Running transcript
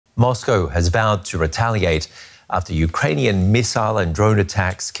Moscow has vowed to retaliate after Ukrainian missile and drone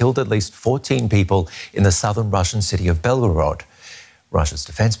attacks killed at least 14 people in the southern Russian city of Belgorod. Russia's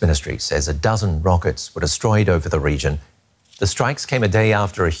defense ministry says a dozen rockets were destroyed over the region. The strikes came a day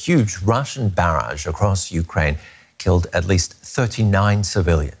after a huge Russian barrage across Ukraine killed at least 39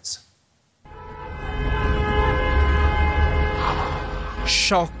 civilians.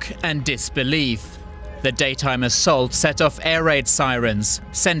 Shock and disbelief. The daytime assault set off air raid sirens,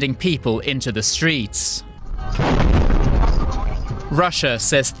 sending people into the streets. Russia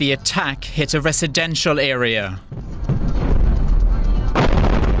says the attack hit a residential area.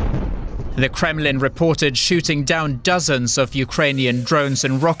 The Kremlin reported shooting down dozens of Ukrainian drones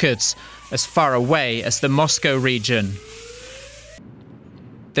and rockets as far away as the Moscow region.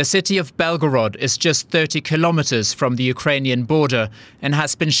 The city of Belgorod is just 30 kilometers from the Ukrainian border and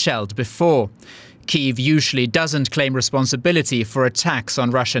has been shelled before. Kyiv usually doesn't claim responsibility for attacks on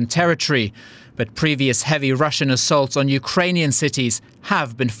Russian territory, but previous heavy Russian assaults on Ukrainian cities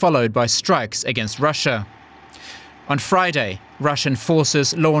have been followed by strikes against Russia. On Friday, Russian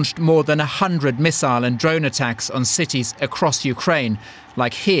forces launched more than 100 missile and drone attacks on cities across Ukraine,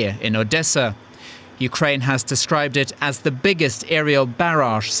 like here in Odessa. Ukraine has described it as the biggest aerial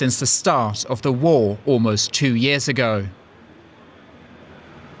barrage since the start of the war almost 2 years ago.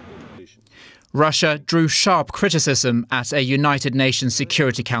 Russia drew sharp criticism at a United Nations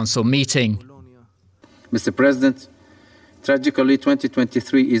Security Council meeting. Mr. President, tragically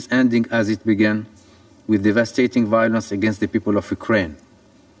 2023 is ending as it began, with devastating violence against the people of Ukraine.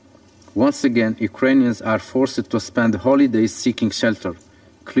 Once again, Ukrainians are forced to spend holidays seeking shelter,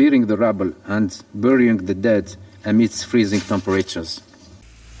 clearing the rubble and burying the dead amidst freezing temperatures.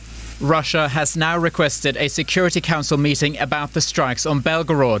 Russia has now requested a Security Council meeting about the strikes on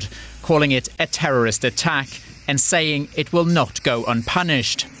Belgorod, calling it a terrorist attack and saying it will not go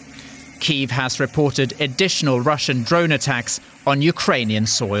unpunished. Kyiv has reported additional Russian drone attacks on Ukrainian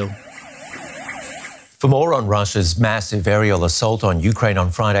soil. For more on Russia's massive aerial assault on Ukraine on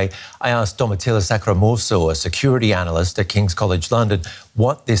Friday, I asked Domitilla Sagramoso, a security analyst at King's College London,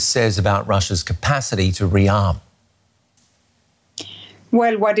 what this says about Russia's capacity to rearm.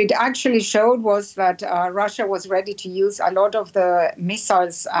 Well, what it actually showed was that Russia was ready to use a lot of the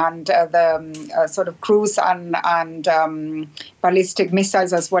missiles and the sort of cruise and ballistic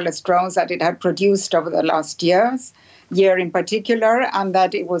missiles as well as drones that it had produced over the last year in particular, and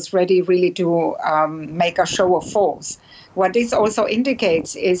that it was ready really to make a show of force. What this also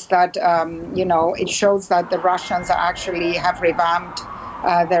indicates is that, it shows that the Russians actually have revamped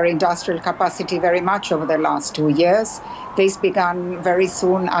their industrial capacity very much over the last 2 years. This began very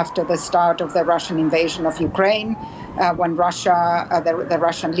soon after the start of the Russian invasion of Ukraine, when Russia, the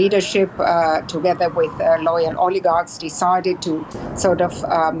Russian leadership, together with loyal oligarchs, decided to sort of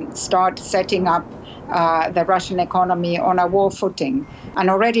start setting up the Russian economy on a war footing. And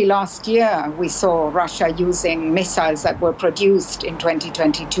already last year, we saw Russia using missiles that were produced in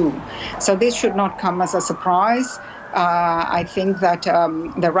 2022. So this should not come as a surprise. I think that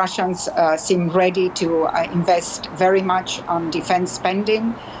the Russians seem ready to invest very much on defense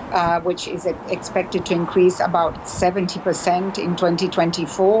spending, which is expected to increase about 70% in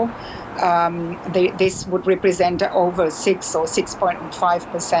 2024. This would represent over 6 or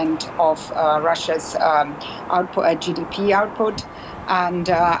 6.5% of Russia's GDP output. And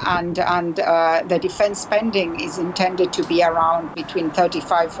the defense spending is intended to be around between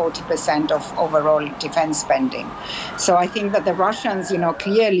 35-40% of overall defense spending. So I think that the Russians,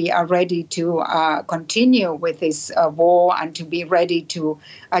 clearly are ready to continue with this war and to be ready to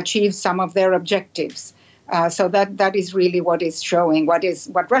achieve some of their objectives. So that is really what is showing. What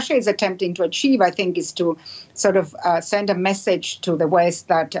Russia is attempting to achieve, I think, is to sort of send a message to the West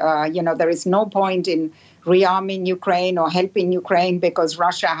that, there is no point in rearming Ukraine or helping Ukraine because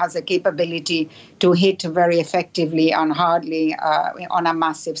Russia has a capability to hit very effectively and hardly on a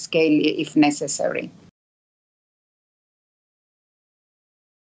massive scale if necessary.